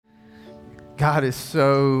God is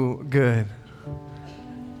so good.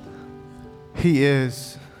 He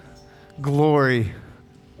is glory.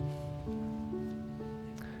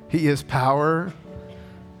 He is power.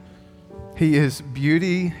 He is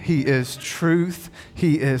beauty. He is truth.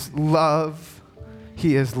 He is love.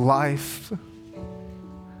 He is life.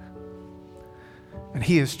 And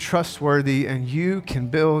He is trustworthy, and you can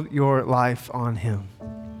build your life on Him.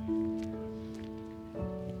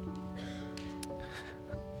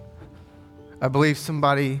 I believe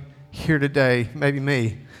somebody here today, maybe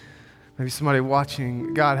me, maybe somebody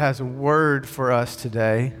watching, God has a word for us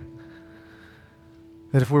today.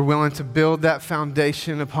 That if we're willing to build that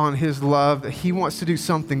foundation upon His love, that He wants to do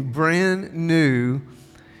something brand new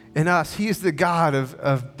in us. He is the God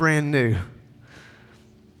of brand new.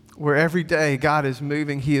 Where every day God is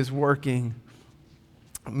moving, He is working.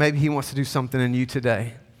 Maybe He wants to do something in you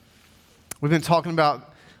today. We've been talking about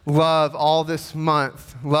love all this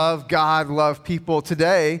month. Love God, love people.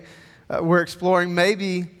 Today, we're exploring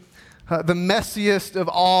maybe the messiest of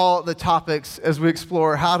all the topics as we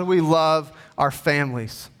explore how do we love our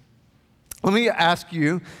families. Let me ask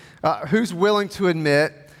you, who's willing to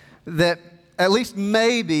admit that at least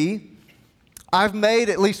maybe I've made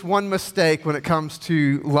at least one mistake when it comes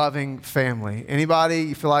to loving family? Anybody?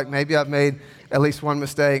 You feel like maybe I've made at least one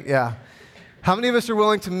mistake? Yeah. How many of us are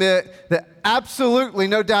willing to admit that absolutely,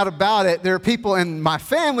 no doubt about it, there are people in my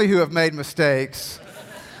family who have made mistakes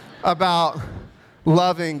about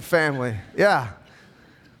loving family? Yeah.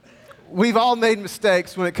 We've all made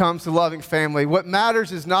mistakes when it comes to loving family. What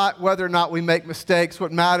matters is not whether or not we make mistakes.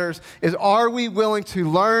 What matters is, are we willing to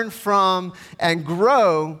learn from and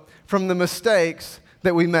grow from the mistakes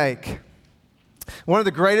that we make? One of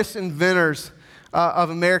the greatest inventors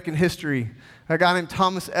of American history, a guy named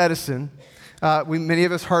Thomas Edison. Many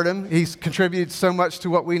of us heard him. He's contributed so much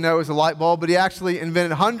to what we know as a light bulb, but he actually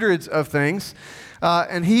invented hundreds of things.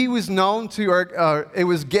 And he was known to, it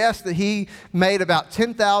was guessed that he made about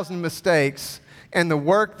 10,000 mistakes in the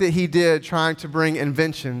work that he did trying to bring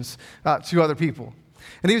inventions to other people.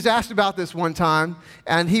 And he was asked about this one time,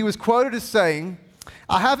 and he was quoted as saying,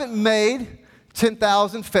 "I haven't made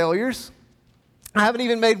 10,000 failures. I haven't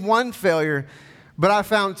even made one failure, but I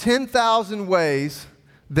found 10,000 ways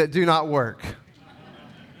that do not work."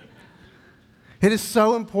 It is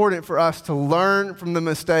so important for us to learn from the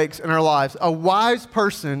mistakes in our lives. A wise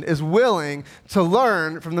person is willing to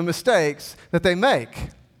learn from the mistakes that they make.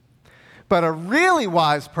 But a really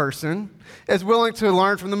wise person is willing to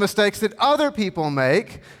learn from the mistakes that other people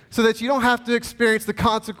make so that you don't have to experience the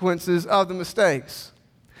consequences of the mistakes.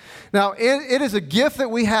 Now, it is a gift that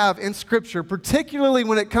we have in Scripture, particularly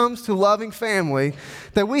when it comes to loving family,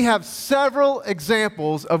 that we have several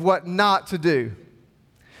examples of what not to do.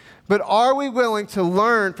 But are we willing to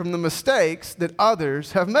learn from the mistakes that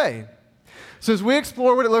others have made? So as we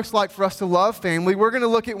explore what it looks like for us to love family, we're going to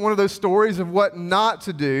look at one of those stories of what not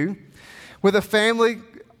to do with a family,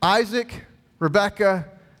 Isaac, Rebekah,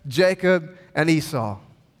 Jacob, and Esau.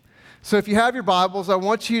 So if you have your Bibles, I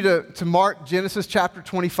want you to mark Genesis chapter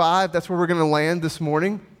 25. That's where we're going to land this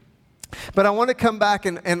morning. But I want to come back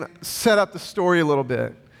and set up the story a little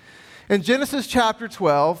bit. In Genesis chapter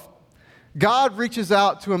 12, God reaches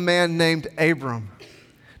out to a man named Abram.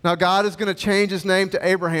 Now, God is going to change his name to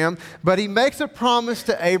Abraham, but he makes a promise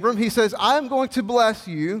to Abram. He says, "I am going to bless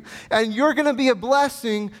you, and you're going to be a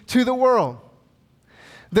blessing to the world.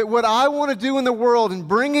 That what I want to do in the world and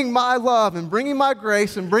bringing my love and bringing my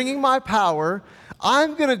grace and bringing my power,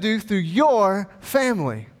 I'm going to do through your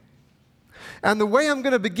family. And the way I'm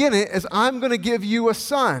going to begin it is I'm going to give you a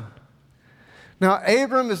son." Now,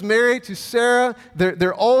 Abram is married to Sarah.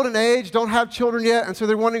 They're old in age, don't have children yet, and so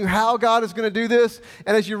they're wondering how God is going to do this.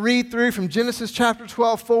 And as you read through from Genesis chapter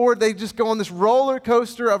 12 forward, they just go on this roller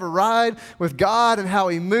coaster of a ride with God and how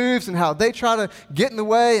He moves and how they try to get in the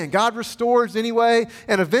way, and God restores anyway.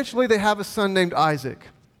 And eventually they have a son named Isaac.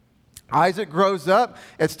 Isaac grows up.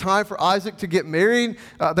 It's time for Isaac to get married.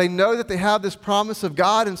 They know that they have this promise of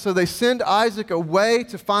God, and so they send Isaac away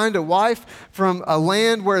to find a wife from a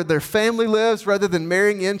land where their family lives rather than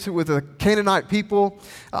marrying into with a Canaanite people.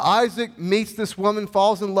 Isaac meets this woman,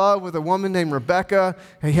 falls in love with a woman named Rebekah,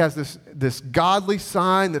 and he has this godly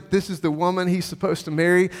sign that this is the woman he's supposed to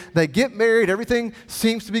marry. They get married. Everything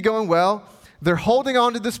seems to be going well. They're holding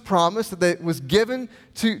on to this promise that was given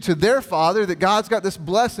to their father, that God's got this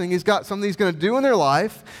blessing. He's got something He's going to do in their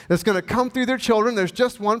life that's going to come through their children. There's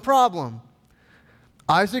just one problem.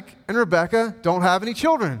 Isaac and Rebekah don't have any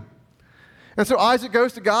children. And so Isaac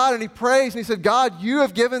goes to God and he prays and he said, God, you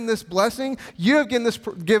have given this blessing. You have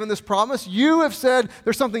given this promise. You have said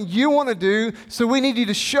there's something you want to do, so we need you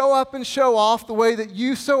to show up and show off the way that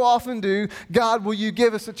you so often do. God, will you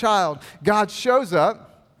give us a child? God shows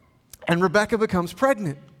up and Rebekah becomes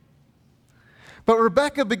pregnant. But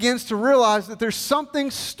Rebekah begins to realize that there's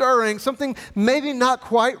something stirring, something maybe not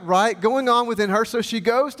quite right going on within her. So she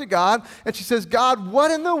goes to God and she says, God,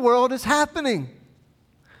 what in the world is happening?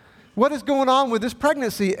 What is going on with this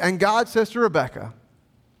pregnancy? And God says to Rebekah,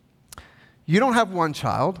 you don't have one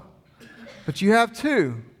child, but you have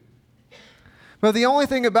two. But the only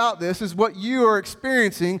thing about this is what you are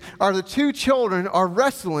experiencing are the two children are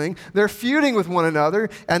wrestling, they're feuding with one another,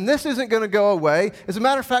 and this isn't going to go away. As a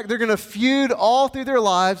matter of fact, they're going to feud all through their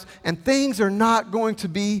lives, and things are not going to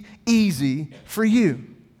be easy for you.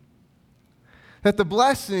 That the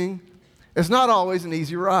blessing is not always an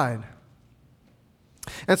easy ride.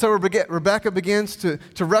 And so Rebekah begins to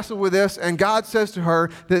wrestle with this, and God says to her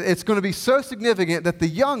that it's going to be so significant that the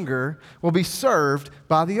younger will be served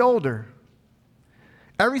by the older.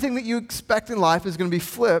 Everything that you expect in life is going to be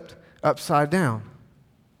flipped upside down.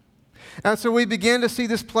 And so we begin to see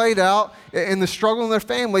this played out in the struggle in their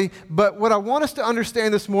family, but what I want us to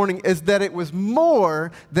understand this morning is that it was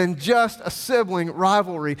more than just a sibling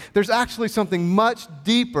rivalry. There's actually something much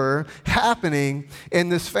deeper happening in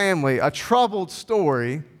this family, a troubled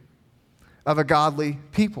story of a godly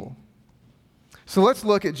people. So let's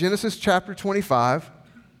look at Genesis chapter 25,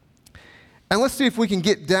 and let's see if we can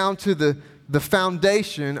get down to the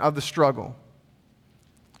foundation of the struggle.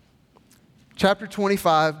 Chapter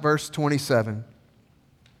 25, verse 27.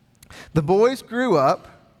 The boys grew up,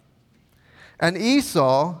 and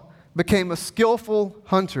Esau became a skillful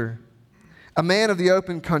hunter, a man of the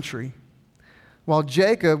open country, while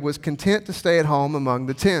Jacob was content to stay at home among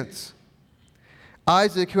the tents.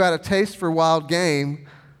 Isaac, who had a taste for wild game,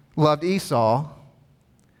 loved Esau,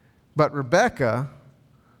 but Rebekah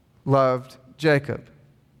loved Jacob.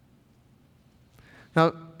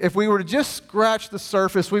 Now, if we were to just scratch the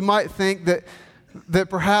surface, we might think that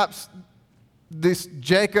perhaps this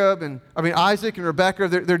Isaac and Rebekah,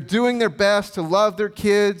 they're doing their best to love their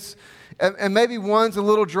kids, and maybe one's a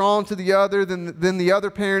little drawn to the other than the other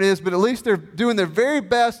parent is, but at least they're doing their very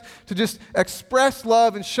best to just express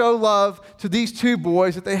love and show love to these two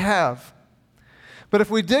boys that they have. But if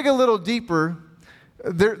we dig a little deeper,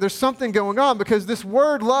 there's something going on, because this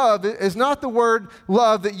word love is not the word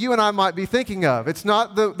love that you and I might be thinking of. It's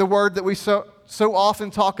not the word that we so often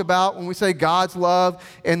talk about when we say God's love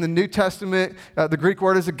in the New Testament. The Greek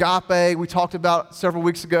word is agape. We talked about several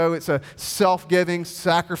weeks ago. It's a self-giving,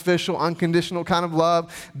 sacrificial, unconditional kind of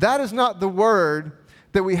love. That is not the word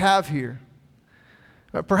that we have here.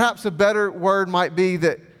 Perhaps a better word might be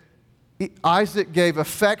that Isaac gave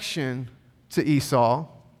affection to Esau,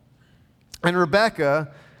 and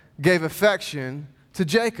Rebekah gave affection to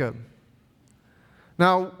Jacob.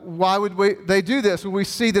 Now, why would they do this when we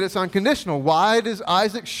see that it's unconditional? Why does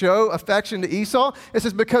Isaac show affection to Esau? It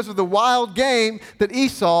says because of the wild game that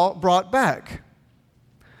Esau brought back.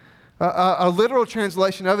 A literal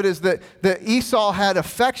translation of it is that Esau had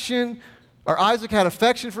affection, or Isaac had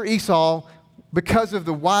affection for Esau because of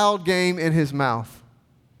the wild game in his mouth.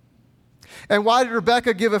 And why did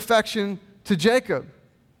Rebekah give affection to Jacob?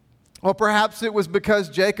 Well, perhaps it was because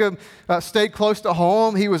Jacob stayed close to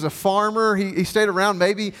home. He was a farmer. He stayed around.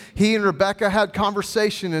 Maybe he and Rebekah had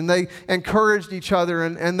conversation and they encouraged each other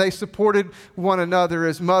and they supported one another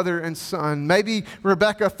as mother and son. Maybe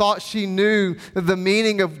Rebekah thought she knew the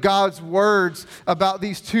meaning of God's words about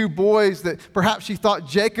these two boys, that perhaps she thought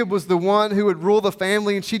Jacob was the one who would rule the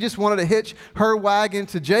family, and she just wanted to hitch her wagon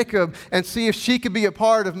to Jacob and see if she could be a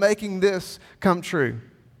part of making this come true.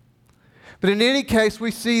 But in any case, we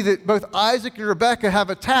see that both Isaac and Rebekah have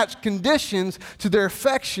attached conditions to their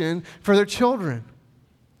affection for their children.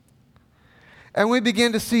 And we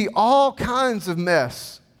begin to see all kinds of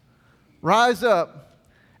mess rise up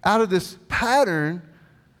out of this pattern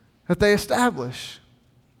that they establish.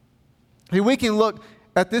 We can look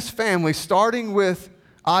at this family starting with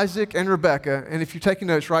Isaac and Rebekah, and if you're taking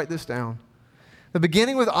notes, write this down. The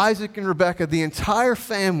beginning with Isaac and Rebekah, the entire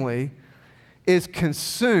family is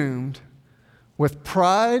consumed with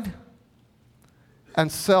pride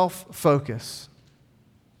and self-focus.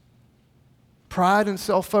 Pride and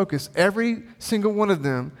self-focus. Every single one of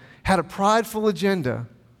them had a prideful agenda.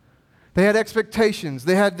 They had expectations.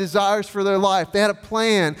 They had desires for their life. They had a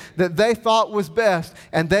plan that they thought was best,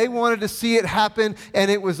 and they wanted to see it happen, and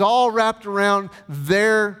it was all wrapped around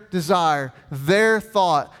their desire, their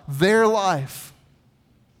thought, their life.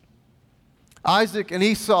 Isaac and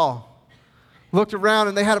Esau looked around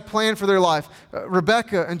and they had a plan for their life.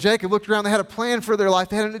 Rebekah and Jacob looked around, they had a plan for their life.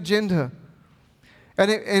 They had an agenda.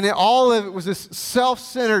 And all of it was this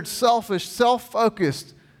self-centered, selfish,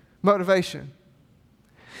 self-focused motivation.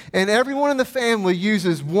 And everyone in the family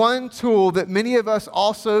uses one tool that many of us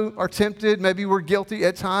also are tempted, maybe we're guilty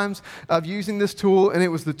at times of using this tool, and it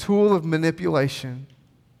was the tool of manipulation.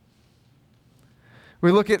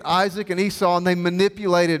 We look at Isaac and Esau, and they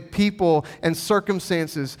manipulated people and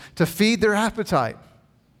circumstances to feed their appetite.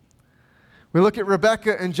 We look at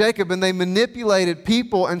Rebekah and Jacob, and they manipulated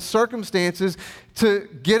people and circumstances to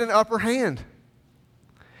get an upper hand.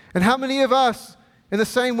 And how many of us, in the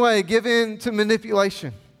same way, give in to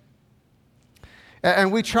manipulation?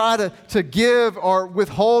 And we try to give or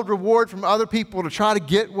withhold reward from other people to try to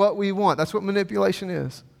get what we want. That's what manipulation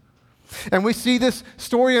is. And we see this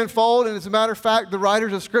story unfold, and as a matter of fact, the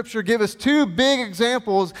writers of Scripture give us two big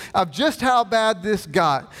examples of just how bad this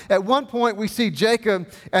got. At one point, we see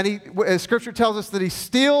Jacob, and as Scripture tells us that he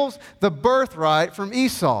steals the birthright from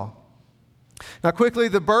Esau. Now, quickly,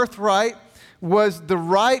 the birthright was the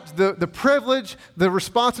right, the privilege, the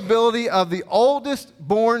responsibility of the oldest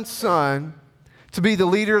born son to be the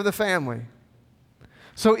leader of the family.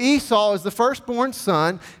 So Esau, as the firstborn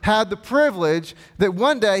son, had the privilege that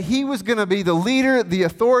one day he was going to be the leader, the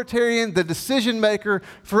authoritarian, the decision maker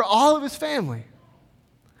for all of his family.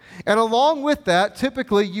 And along with that,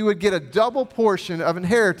 typically you would get a double portion of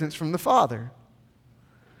inheritance from the father.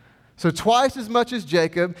 So twice as much as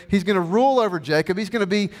Jacob, he's going to rule over Jacob. He's going to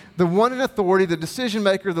be the one in authority, the decision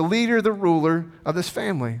maker, the leader, the ruler of this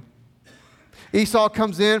family. Esau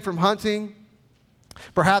comes in from hunting.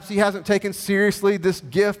 Perhaps he hasn't taken seriously this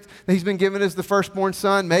gift that he's been given as the firstborn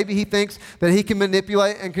son. Maybe he thinks that he can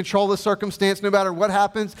manipulate and control the circumstance no matter what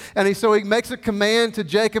happens. And so he makes a command to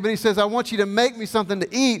Jacob and he says, I want you to make me something to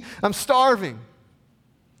eat. I'm starving.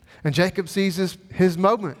 And Jacob sees his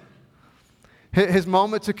moment. His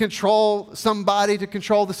moment to control somebody, to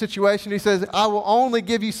control the situation. He says, I will only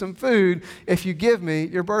give you some food if you give me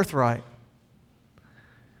your birthright.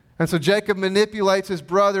 And so Jacob manipulates his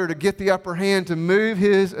brother to get the upper hand, to move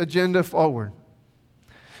his agenda forward.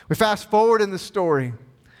 We fast forward in the story.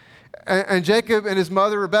 And Jacob and his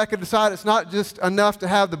mother, Rebekah, decide it's not just enough to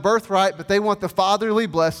have the birthright, but they want the fatherly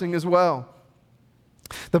blessing as well.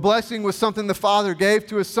 The blessing was something the father gave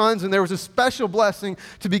to his sons, and there was a special blessing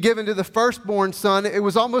to be given to the firstborn son. It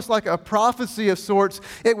was almost like a prophecy of sorts.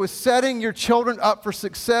 It was setting your children up for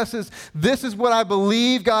successes. This is what I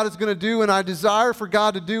believe God is going to do, and I desire for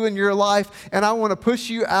God to do in your life, and I want to push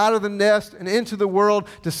you out of the nest and into the world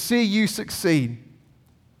to see you succeed.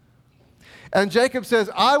 And Jacob says,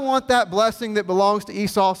 I want that blessing that belongs to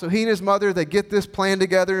Esau. So he and his mother, they get this plan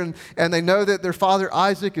together, and they know that their father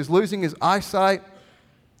Isaac is losing his eyesight.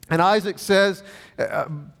 And Isaac says,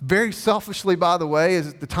 very selfishly, by the way,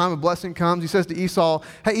 as the time of blessing comes, he says to Esau,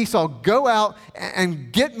 hey, Esau, go out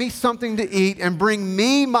and get me something to eat and bring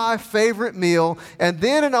me my favorite meal, and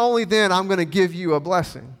then and only then I'm going to give you a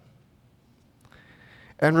blessing.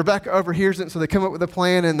 And Rebekah overhears it, so they come up with a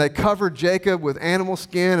plan, and they cover Jacob with animal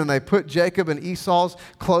skin, and they put Jacob in Esau's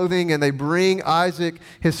clothing, and they bring Isaac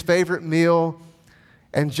his favorite meal.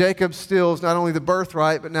 And Jacob steals not only the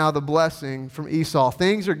birthright, but now the blessing from Esau.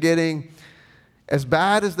 Things are getting as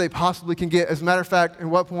bad as they possibly can get. As a matter of fact, at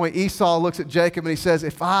what point Esau looks at Jacob and he says,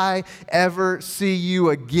 if I ever see you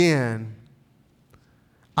again,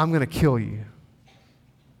 I'm going to kill you.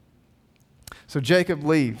 So Jacob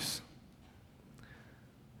leaves,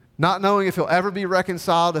 not knowing if he'll ever be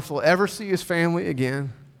reconciled, if he'll ever see his family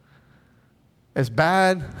again. As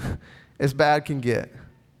bad can get.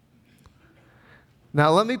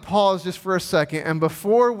 Now, let me pause just for a second, and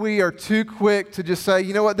before we are too quick to just say,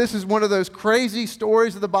 you know what, this is one of those crazy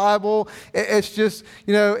stories of the Bible, it's just,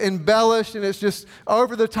 embellished, and it's just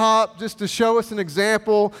over the top just to show us an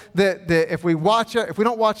example that if we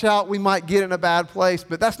don't watch out, we might get in a bad place.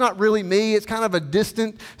 But that's not really me. It's kind of a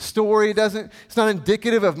distant story. It's not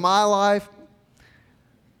indicative of my life.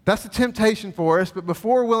 That's the temptation for us, but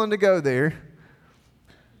before we're willing to go there,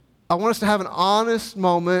 I want us to have an honest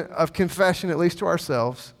moment of confession, at least to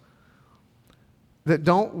ourselves, that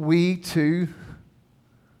don't we too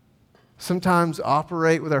sometimes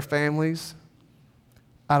operate with our families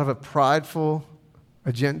out of a prideful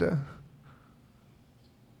agenda,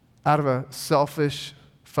 out of a selfish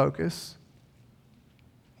focus?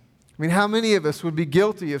 I mean, how many of us would be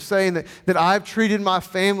guilty of saying that I've treated my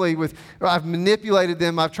family I've manipulated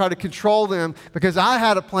them, I've tried to control them because I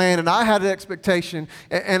had a plan and I had an expectation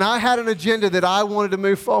and I had an agenda that I wanted to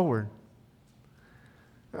move forward?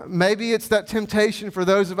 Maybe it's that temptation for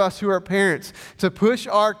those of us who are parents to push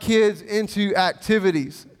our kids into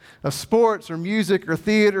activities of sports or music or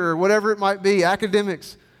theater or whatever it might be,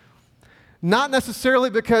 academics. Not necessarily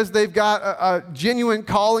because they've got a genuine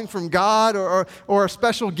calling from God or a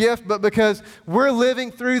special gift, but because we're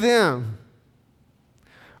living through them.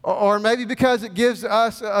 Or maybe because it gives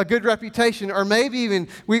us a good reputation, or maybe even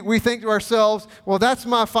we think to ourselves, well, that's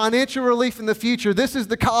my financial relief in the future. This is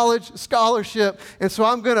the college scholarship, and so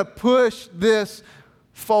I'm going to push this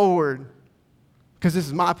forward because this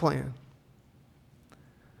is my plan.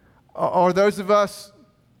 Or those of us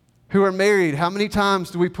who are married, how many times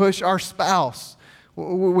do we push our spouse?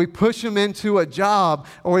 We push them into a job,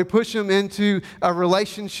 or we push them into a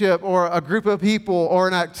relationship or a group of people or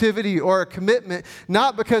an activity or a commitment,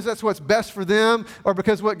 not because that's what's best for them or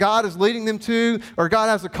because what God is leading them to or God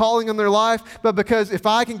has a calling in their life, but because if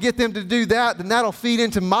I can get them to do that, then that'll feed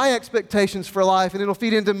into my expectations for life, and it'll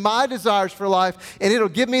feed into my desires for life, and it'll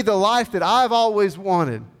give me the life that I've always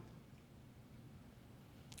wanted.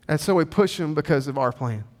 And so we push them because of our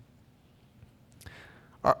plan.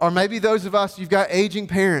 Or maybe those of us, you've got aging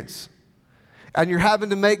parents, and you're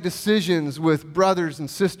having to make decisions with brothers and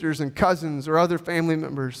sisters and cousins or other family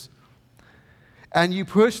members. And you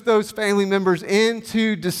push those family members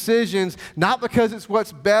into decisions, not because it's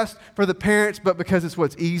what's best for the parents, but because it's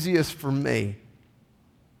what's easiest for me.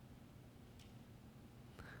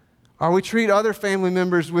 Or we treat other family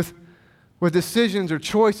members with decisions or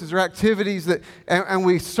choices or activities and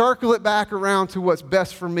we circle it back around to what's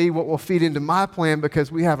best for me, what will feed into my plan,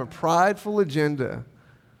 because we have a prideful agenda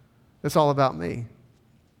that's all about me.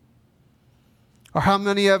 Or how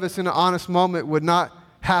many of us in an honest moment would not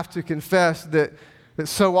have to confess that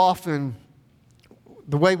so often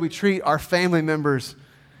the way we treat our family members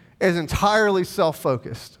is entirely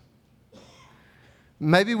self-focused.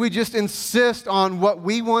 Maybe we just insist on what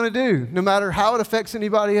we want to do, no matter how it affects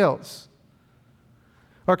anybody else.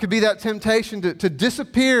 Or it could be that temptation to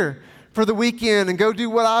disappear for the weekend and go do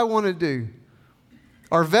what I want to do.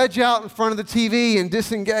 Or veg out in front of the TV and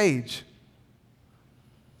disengage.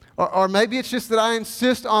 Or maybe it's just that I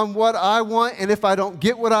insist on what I want, and if I don't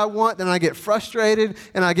get what I want, then I get frustrated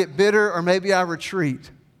and I get bitter, or maybe I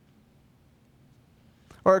retreat.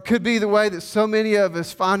 Or it could be the way that so many of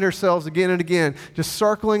us find ourselves again and again, just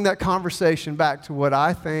circling that conversation back to what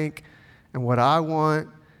I think and what I want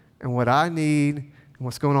and what I need and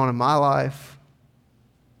what's going on in my life.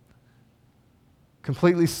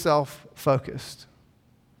 Completely self-focused.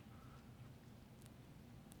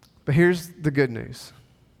 But here's the good news.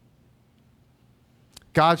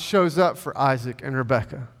 God shows up for Isaac and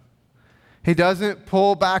Rebekah. He doesn't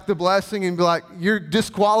pull back the blessing and be like, you're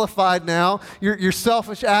disqualified now. Your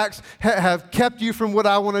selfish acts have kept you from what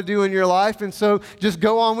I want to do in your life, and so just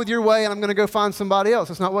go on with your way, and I'm going to go find somebody else.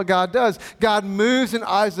 That's not what God does. God moves in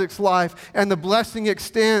Isaac's life, and the blessing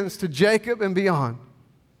extends to Jacob and beyond.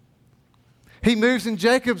 He moves in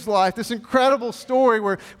Jacob's life, this incredible story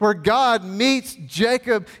where God meets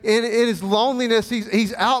Jacob in his loneliness.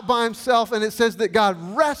 He's out by himself, and it says that God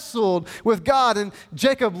wrestled with God, and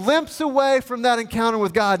Jacob limps away from that encounter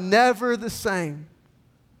with God, never the same.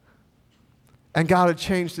 And God had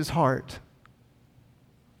changed his heart.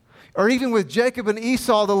 Or even with Jacob and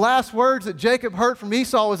Esau, the last words that Jacob heard from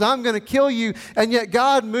Esau was, I'm going to kill you. And yet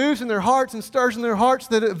God moves in their hearts and stirs in their hearts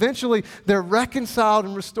that eventually they're reconciled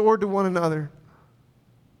and restored to one another.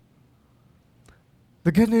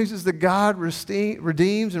 The good news is that God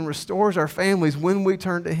redeems and restores our families when we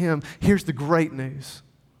turn to Him. Here's the great news.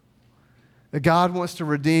 That God wants to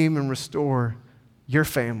redeem and restore your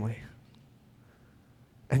family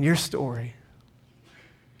and your story.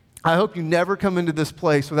 I hope you never come into this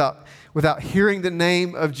place without hearing the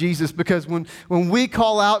name of Jesus, because when we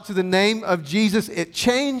call out to the name of Jesus, it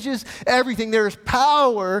changes everything. There is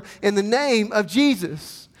power in the name of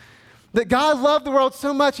Jesus. That God loved the world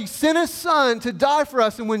so much, He sent His Son to die for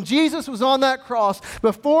us. And when Jesus was on that cross,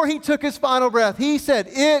 before He took His final breath, He said,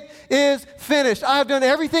 it is finished. I have done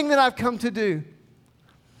everything that I've come to do.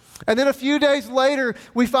 And then a few days later,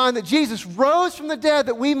 we find that Jesus rose from the dead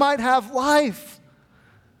that we might have life.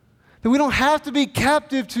 That we don't have to be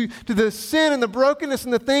captive to the sin and the brokenness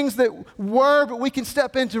and the things that were, but we can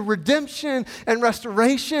step into redemption and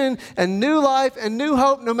restoration and new life and new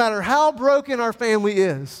hope no matter how broken our family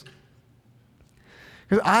is.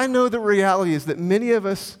 Because I know the reality is that many of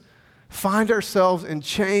us find ourselves in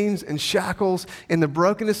chains and shackles in the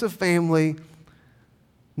brokenness of family,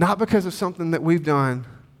 not because of something that we've done,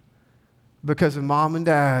 because of mom and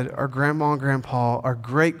dad, our grandma and grandpa, our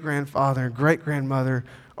great-grandfather and great-grandmother,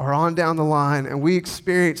 or on down the line, and we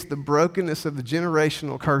experience the brokenness of the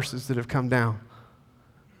generational curses that have come down.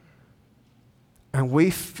 And we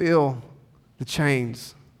feel the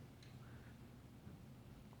chains.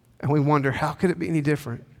 And we wonder, how could it be any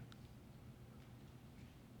different?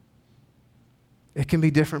 It can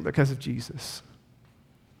be different because of Jesus.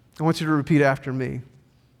 I want you to repeat after me.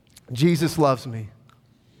 Jesus loves me.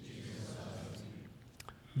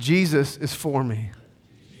 Jesus is for me.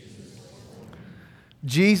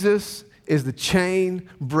 Jesus is the chain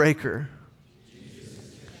breaker.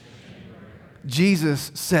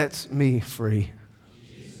 Jesus sets me free.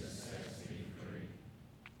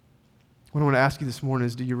 What I want to ask you this morning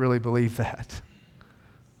is, do you really believe that?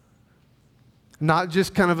 Not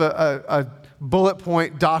just kind of a bullet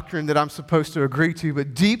point doctrine that I'm supposed to agree to,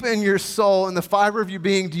 but deep in your soul, in the fiber of your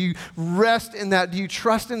being, do you rest in that? Do you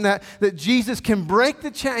trust in that Jesus can break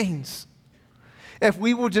the chains? If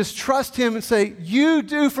we will just trust him and say, you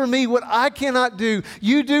do for me what I cannot do.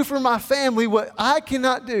 You do for my family what I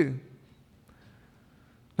cannot do.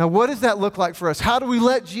 Now, what does that look like for us? How do we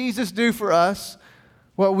let Jesus do for us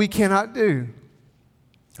what we cannot do?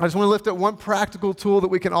 I just want to lift up one practical tool that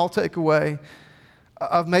we can all take away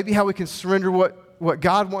of maybe how we can surrender what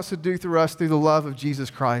God wants to do through us through the love of Jesus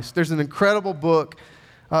Christ. There's an incredible book.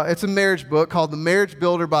 It's a marriage book called The Marriage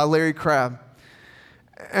Builder by Larry Crabb.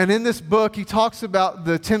 And in this book, he talks about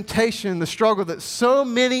the temptation, the struggle that so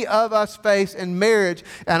many of us face in marriage,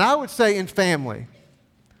 and I would say in family.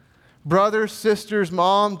 Brothers, sisters,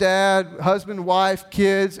 mom, dad, husband, wife,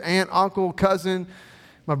 kids, aunt, uncle, cousin,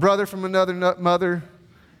 my brother from another mother,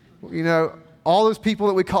 all those people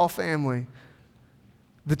that we call family.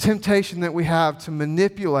 The temptation that we have to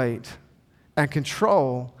manipulate and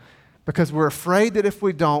control because we're afraid that if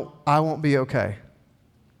we don't, I won't be okay.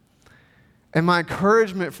 And my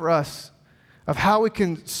encouragement for us of how we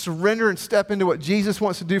can surrender and step into what Jesus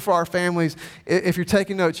wants to do for our families, if you're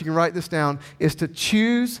taking notes, you can write this down, is to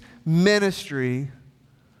choose ministry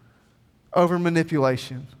over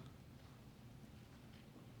manipulation.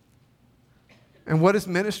 And what is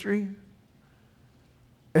ministry?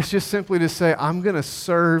 It's just simply to say, I'm going to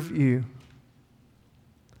serve you.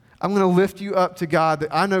 I'm going to lift you up to God.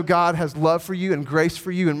 That I know God has love for you and grace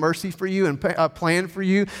for you and mercy for you and a plan for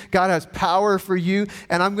you. God has power for you.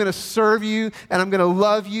 And I'm going to serve you and I'm going to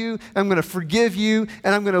love you. And I'm going to forgive you.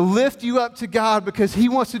 And I'm going to lift you up to God because he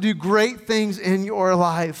wants to do great things in your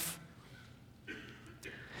life.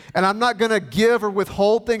 And I'm not going to give or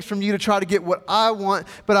withhold things from you to try to get what I want,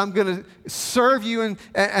 but I'm going to serve you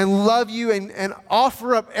and love you and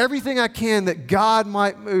offer up everything I can that God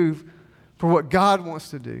might move for what God wants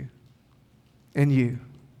to do in you.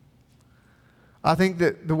 I think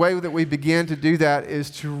that the way that we begin to do that is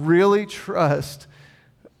to really trust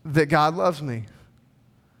that God loves me.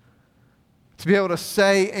 To be able to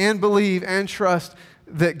say and believe and trust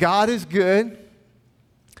that God is good,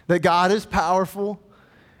 that God is powerful,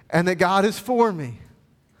 and that God is for me.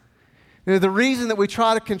 The reason that we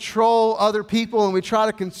try to control other people and we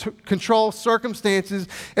try to control circumstances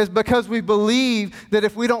is because we believe that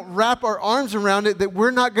if we don't wrap our arms around it, that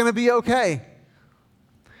we're not going to be okay.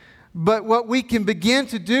 But what we can begin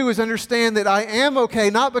to do is understand that I am okay,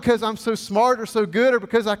 not because I'm so smart or so good or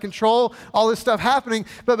because I control all this stuff happening,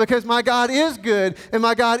 but because my God is good and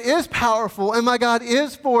my God is powerful and my God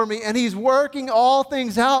is for me and he's working all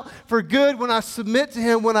things out for good when I submit to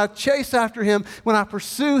him, when I chase after him, when I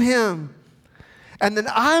pursue him. And then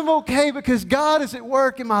I'm okay because God is at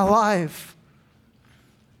work in my life.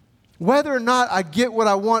 Whether or not I get what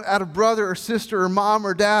I want out of brother or sister or mom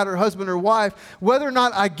or dad or husband or wife, whether or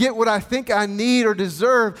not I get what I think I need or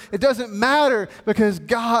deserve, it doesn't matter because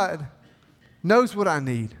God knows what I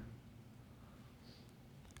need.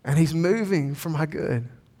 And he's moving for my good.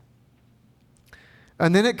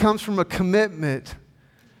 And then it comes from a commitment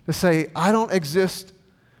to say, I don't exist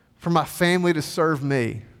for my family to serve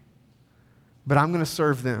me, but I'm going to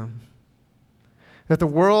serve them. That the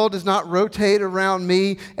world does not rotate around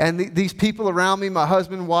me and these people around me, my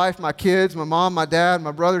husband, wife, my kids, my mom, my dad,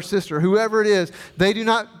 my brother, sister, whoever it is, they do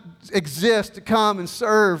not exist to come and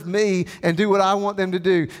serve me and do what I want them to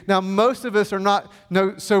do. Now, most of us are not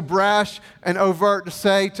so brash and overt to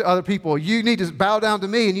say to other people, you need to bow down to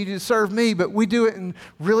me and you need to serve me, but we do it in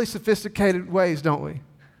really sophisticated ways, don't we?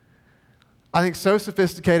 I think so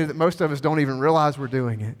sophisticated that most of us don't even realize we're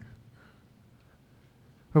doing it.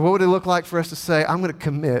 But what would it look like for us to say, I'm going to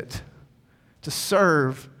commit to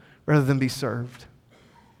serve rather than be served?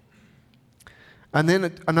 And then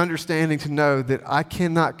an understanding to know that I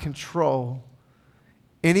cannot control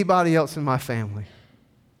anybody else in my family.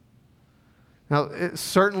 Now,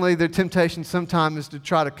 certainly the temptation sometimes is to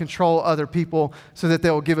try to control other people so that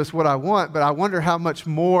they will give us what I want, but I wonder how much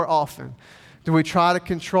more often do we try to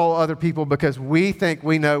control other people because we think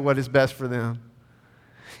we know what is best for them.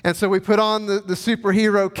 And so we put on the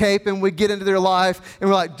superhero cape and we get into their life and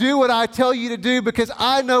we're like, do what I tell you to do because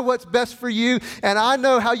I know what's best for you and I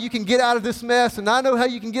know how you can get out of this mess and I know how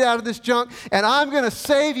you can get out of this junk and I'm going to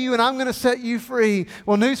save you and I'm going to set you free.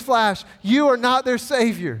 Well, newsflash, you are not their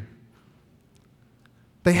Savior.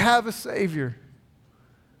 They have a Savior.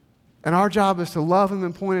 And our job is to love Him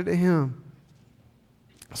and point it to Him.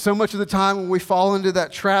 So much of the time when we fall into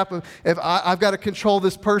that trap of if I've got to control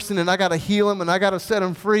this person and I got to heal him and I got to set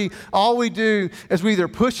him free, all we do is we either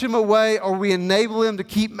push him away or we enable him to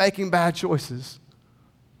keep making bad choices.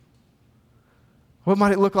 What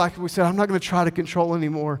might it look like if we said, I'm not going to try to control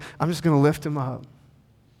anymore. I'm just going to lift him up.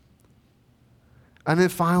 And then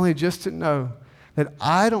finally, just to know that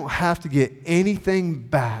I don't have to get anything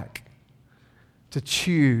back to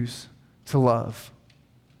choose to love.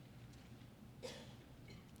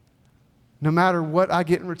 No matter what I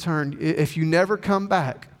get in return, if you never come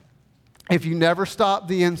back, if you never stop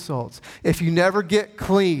the insults, if you never get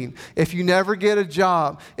clean, if you never get a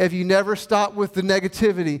job, if you never stop with the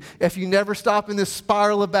negativity, if you never stop in this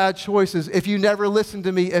spiral of bad choices, if you never listen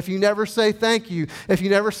to me, if you never say thank you, if you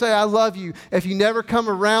never say I love you, if you never come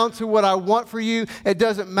around to what I want for you, it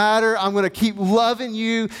doesn't matter. I'm going to keep loving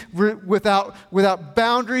you without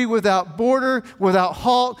boundary, without border, without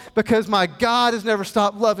halt, because my God has never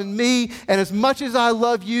stopped loving me. And as much as I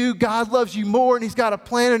love you, God loves you more, and He's got a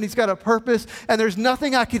plan and He's got a purpose. And there's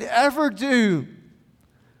nothing I could ever do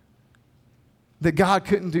that God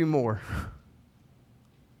couldn't do more.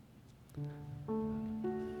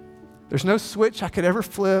 There's no switch I could ever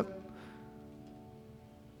flip.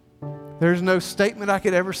 There's no statement I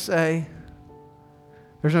could ever say.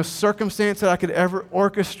 There's no circumstance that I could ever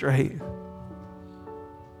orchestrate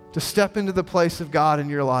to step into the place of God in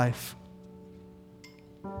your life.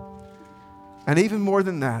 And even more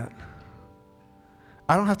than that,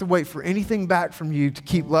 I don't have to wait for anything back from you to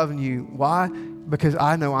keep loving you. Why? Because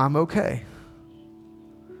I know I'm okay.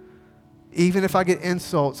 Even if I get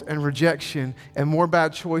insults and rejection and more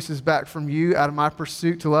bad choices back from you out of my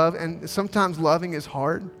pursuit to love, and sometimes loving is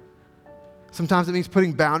hard. Sometimes it means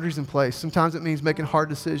putting boundaries in place. Sometimes it means making hard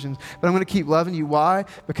decisions. But I'm going to keep loving you. Why?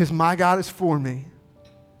 Because my God is for me.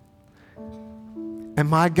 And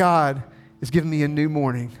my God is giving me a new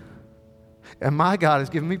morning. And my God is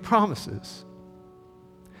giving me promises.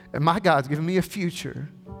 And my God's given me a future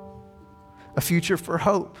for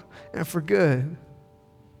hope and for good.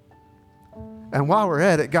 And while we're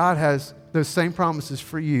at it, God has those same promises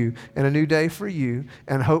for you and a new day for you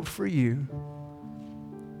and hope for you.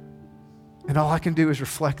 And all I can do is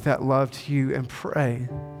reflect that love to you and pray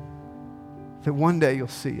that one day you'll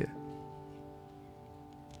see it.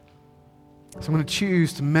 So I'm going to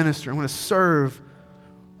choose to minister. I'm going to serve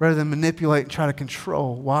rather than manipulate and try to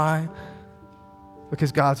control. Why?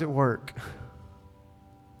 Because God's at work.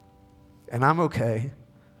 And I'm okay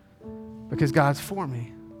because God's for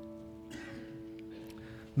me.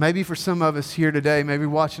 Maybe for some of us here today, maybe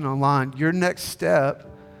watching online, your next step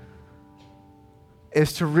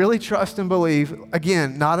is to really trust and believe,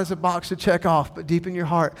 again, not as a box to check off, but deep in your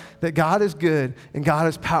heart, that God is good and God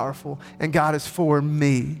is powerful and God is for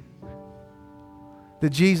me.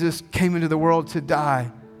 That Jesus came into the world to die,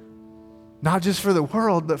 not just for the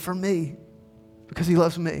world, but for me. Because He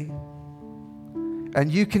loves me.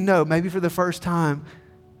 And you can know, maybe for the first time,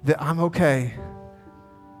 that I'm okay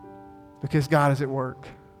because God is at work.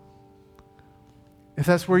 If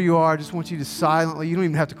that's where you are, I just want you to silently, you don't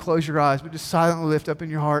even have to close your eyes, but just silently lift up in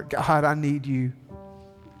your heart, God, I need you.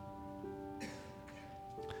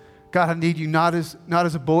 God, I need you not as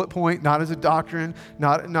a bullet point, not as a doctrine,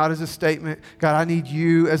 not as a statement. God, I need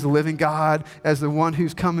you as the living God, as the one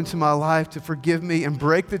who's come into my life to forgive me and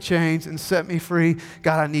break the chains and set me free.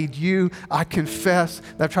 God, I need you. I confess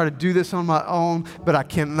that I've tried to do this on my own, but I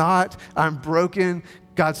cannot. I'm broken.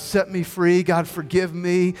 God, set me free. God, forgive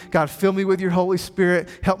me. God, fill me with your Holy Spirit.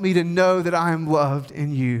 Help me to know that I am loved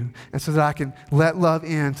in you, and so that I can let love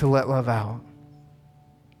in to let love out.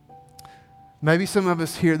 Maybe some of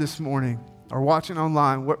us here this morning are watching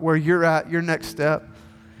online where you're at, your next step,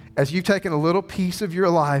 as you've taken a little piece of your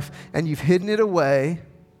life and you've hidden it away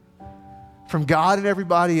from God and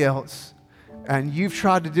everybody else, and you've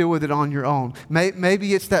tried to deal with it on your own.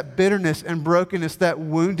 Maybe it's that bitterness and brokenness, that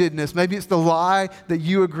woundedness. Maybe it's the lie that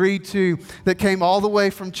you agreed to that came all the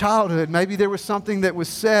way from childhood. Maybe there was something that was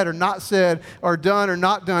said or not said or done or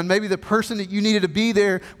not done. Maybe the person that you needed to be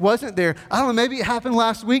there wasn't there. I don't know, maybe it happened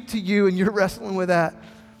last week to you and you're wrestling with that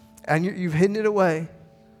and you've hidden it away.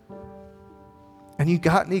 And you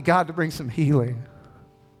need God to bring some healing.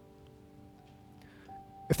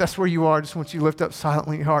 If that's where you are, I just want you to lift up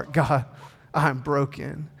silently your heart. God, I am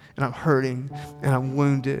broken, and and I'm hurting and I'm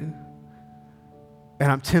wounded.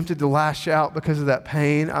 And I'm tempted to lash out because of that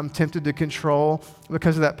pain. I'm tempted to control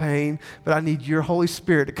because of that pain. But I need your Holy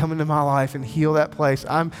Spirit to come into my life and heal that place.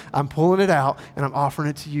 I'm pulling it out and I'm offering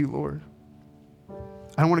it to you, Lord.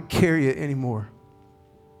 I don't want to carry it anymore.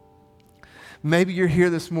 Maybe you're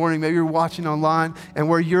here this morning, maybe you're watching online, and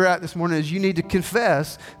where you're at this morning is you need to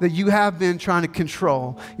confess that you have been trying to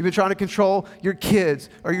control. You've been trying to control your kids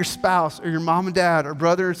or your spouse or your mom and dad or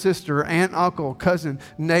brother or sister or aunt, uncle, cousin,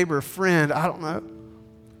 neighbor, friend, I don't know.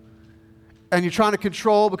 And you're trying to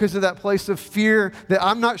control because of that place of fear that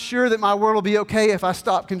I'm not sure that my world will be okay if I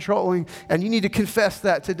stop controlling. And you need to confess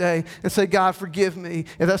that today and say, God, forgive me.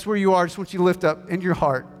 If that's where you are, I just want you to lift up in your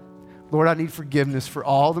heart, Lord, I need forgiveness for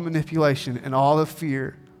all the manipulation and all the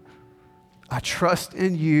fear. I trust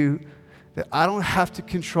in you that I don't have to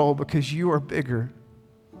control because you are bigger.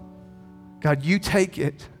 God, you take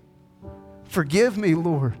it. Forgive me,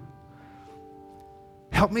 Lord.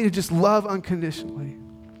 Help me to just love unconditionally.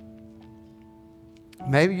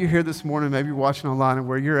 Maybe you're here this morning, maybe you're watching online, and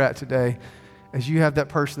where you're at today, as you have that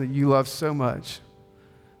person that you love so much,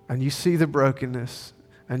 and you see the brokenness,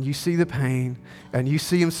 and you see the pain, and you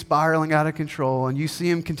see him spiraling out of control, and you see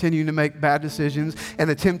him continuing to make bad decisions, and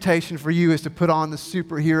the temptation for you is to put on the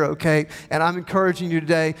superhero cape. And I'm encouraging you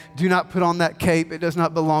today, do not put on that cape. It does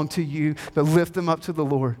not belong to you, but lift them up to the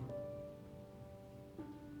Lord.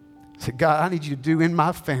 Say, God, I need you to do in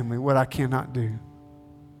my family what I cannot do.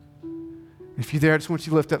 If you're there, I just want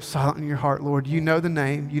you to lift up silent in your heart, Lord. You know the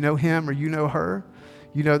name. You know him or you know her.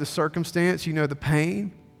 You know the circumstance. You know the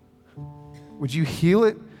pain. Would you heal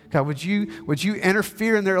it? God, would you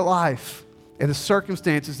interfere in their life, in the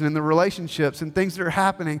circumstances and in the relationships and things that are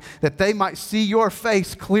happening, that they might see your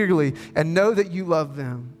face clearly and know that you love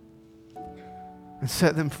them and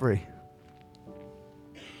set them free.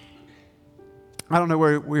 I don't know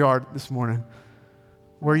where we are this morning,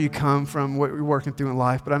 where you come from, what you're working through in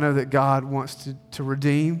life, but I know that God wants to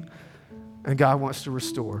redeem and God wants to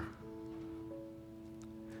restore.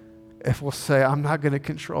 If we'll say, I'm not going to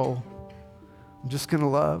control, I'm just going to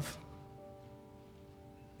love.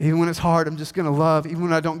 Even when it's hard, I'm just going to love. Even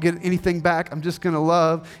when I don't get anything back, I'm just going to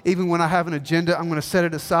love. Even when I have an agenda, I'm going to set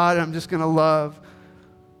it aside and I'm just going to love.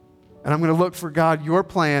 And I'm going to look for, God, your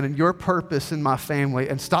plan and your purpose in my family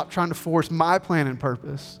and stop trying to force my plan and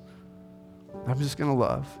purpose. I'm just going to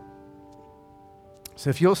love. So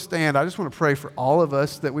if you'll stand, I just want to pray for all of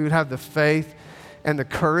us that we would have the faith and the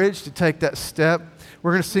courage to take that step.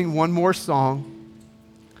 We're going to sing one more song.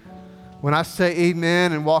 When I say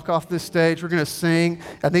amen and walk off this stage, we're going to sing,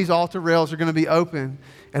 and these altar rails are going to be open.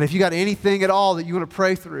 And if you got anything at all that you want to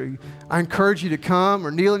pray through, I encourage you to come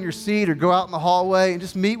or kneel in your seat or go out in the hallway and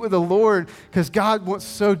just meet with the Lord, because God wants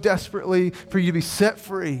so desperately for you to be set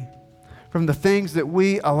free from the things that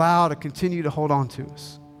we allow to continue to hold on to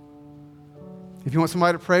us. If you want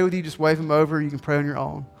somebody to pray with you, just wave them over. You can pray on your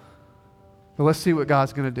own. But let's see what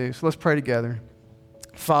God's going to do. So let's pray together.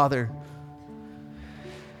 Father,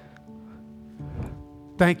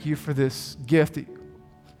 thank you for this gift that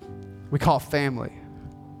we call family.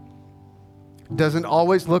 It doesn't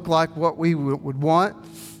always look like what we would want.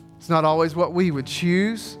 It's not always what we would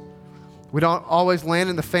choose. We don't always land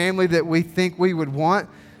in the family that we think we would want.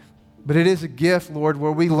 But it is a gift, Lord,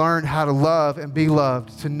 where we learn how to love and be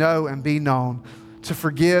loved, to know and be known, to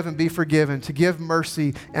forgive and be forgiven, to give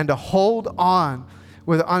mercy and to hold on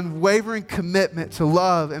with unwavering commitment to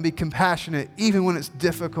love and be compassionate even when it's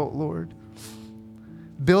difficult, Lord.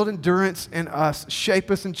 Build endurance in us, shape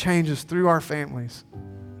us and change us through our families.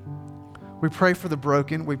 We pray for the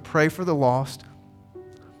broken. We pray for the lost.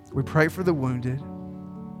 We pray for the wounded.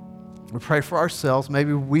 We pray for ourselves.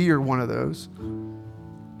 Maybe we are one of those.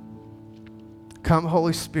 Come,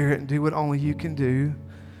 Holy Spirit, and do what only you can do.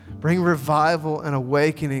 Bring revival and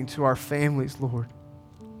awakening to our families, Lord.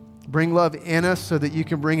 Bring love in us so that you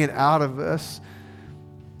can bring it out of us.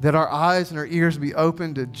 That our eyes and our ears be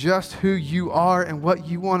open to just who you are and what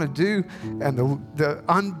you want to do and the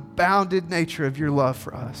unbounded nature of your love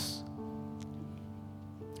for us.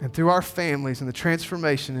 And through our families and the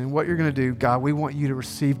transformation and what you're going to do, God, we want you to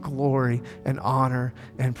receive glory and honor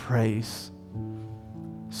and praise.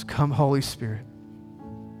 So come, Holy Spirit.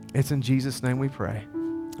 It's in Jesus' name we pray.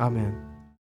 Amen.